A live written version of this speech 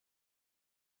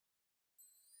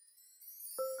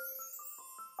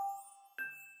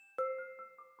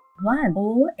One.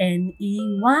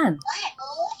 O-N-E, one. One.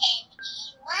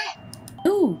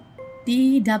 Two.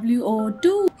 T-W-O,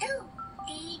 two.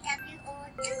 T-W-O,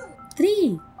 two.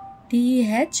 Three.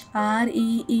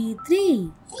 T-H-R-E-E,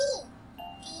 three.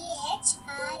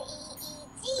 T-H-R-E-E,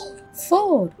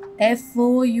 Four.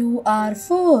 F-O-U-R,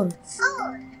 four.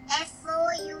 four.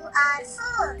 F-O-U-R,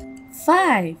 four.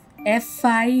 Five.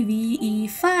 F-I-V-E,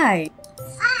 five.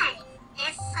 Five.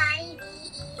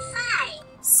 F-I-V-E, five.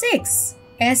 Six.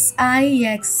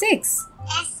 S-I-X, six.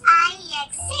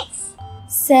 S-I-X, six.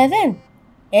 Seven.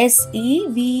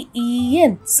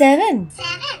 S-E-V-E-N, seven.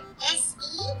 Seven.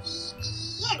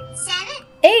 S-E-V-E-N, seven.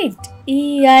 Eight.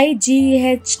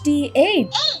 E-I-G-H-T,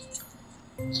 eight. Eight.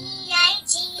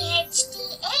 E-I-G-H-T,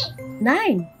 eight.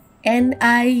 Nine.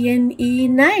 N-I-N-E,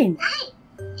 nine. Nine.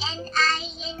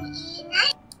 N-I-N-E,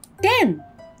 nine. 10.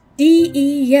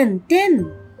 T-E-N,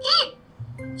 ten. Ten.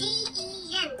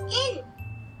 T-E-N, ten.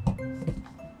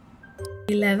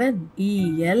 11.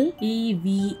 E-L-E-V-E-N,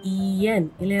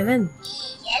 11.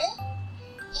 E-L-E-V-E-N,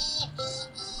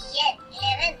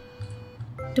 11.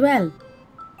 12.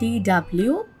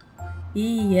 T-W-E-L-V-E,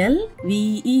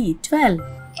 12. 12.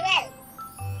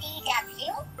 T-W-E-L-V-E,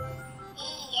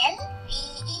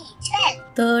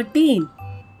 12. 13.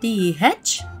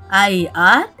 T-H-I-R-T-E-E-N,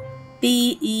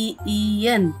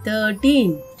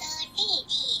 13. 13.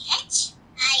 T-H-I-R-E-E-N,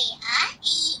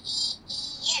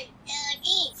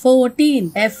 13.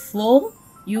 14. F-O-U-R-T-E-E-N,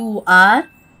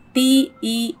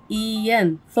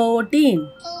 14.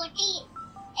 14.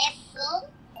 F-O-U-R-T-E-E-N,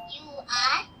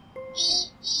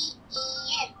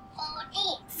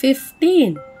 14.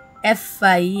 15.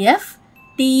 F-I-F-T-E-E-N,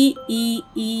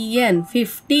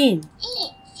 15. 15.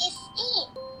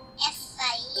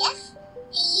 F-I-F-T-E-E-N,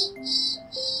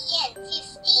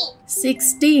 15.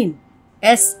 16.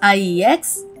 S-I-X-T-E-E-N,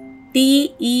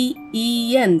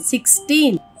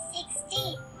 16.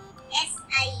 16.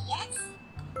 S-I-X-T-E-E-N,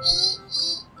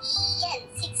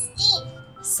 16.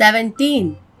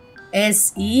 17.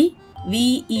 S-E-V-E-N-T-E-E-N,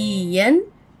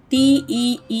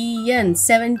 17. 17. S-E-V-E-N-T-E-E-N,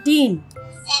 17.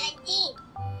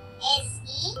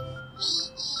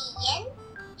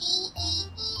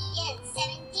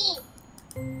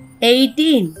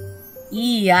 18.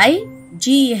 E-I-G-H-T-E-E-N,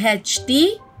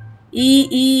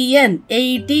 18.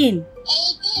 18.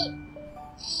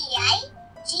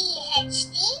 E-I-G-H-T-E-E-N,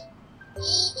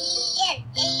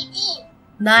 18.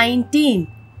 19.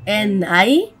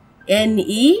 N-I-N-E-T-E-E-N,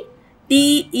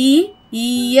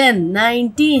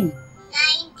 19. 19.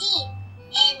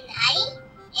 N-I-N-E-T-E-E-N,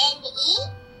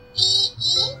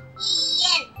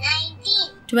 19.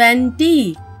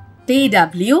 20. T-W-E-N-T-Y,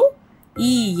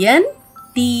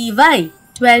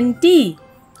 20. 20.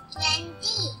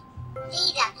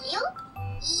 T-W-E-N-T-Y,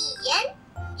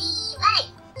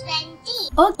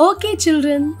 20. Okay,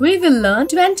 children, we will learn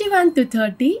 21 to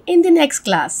 30 in the next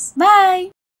class.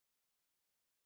 Bye.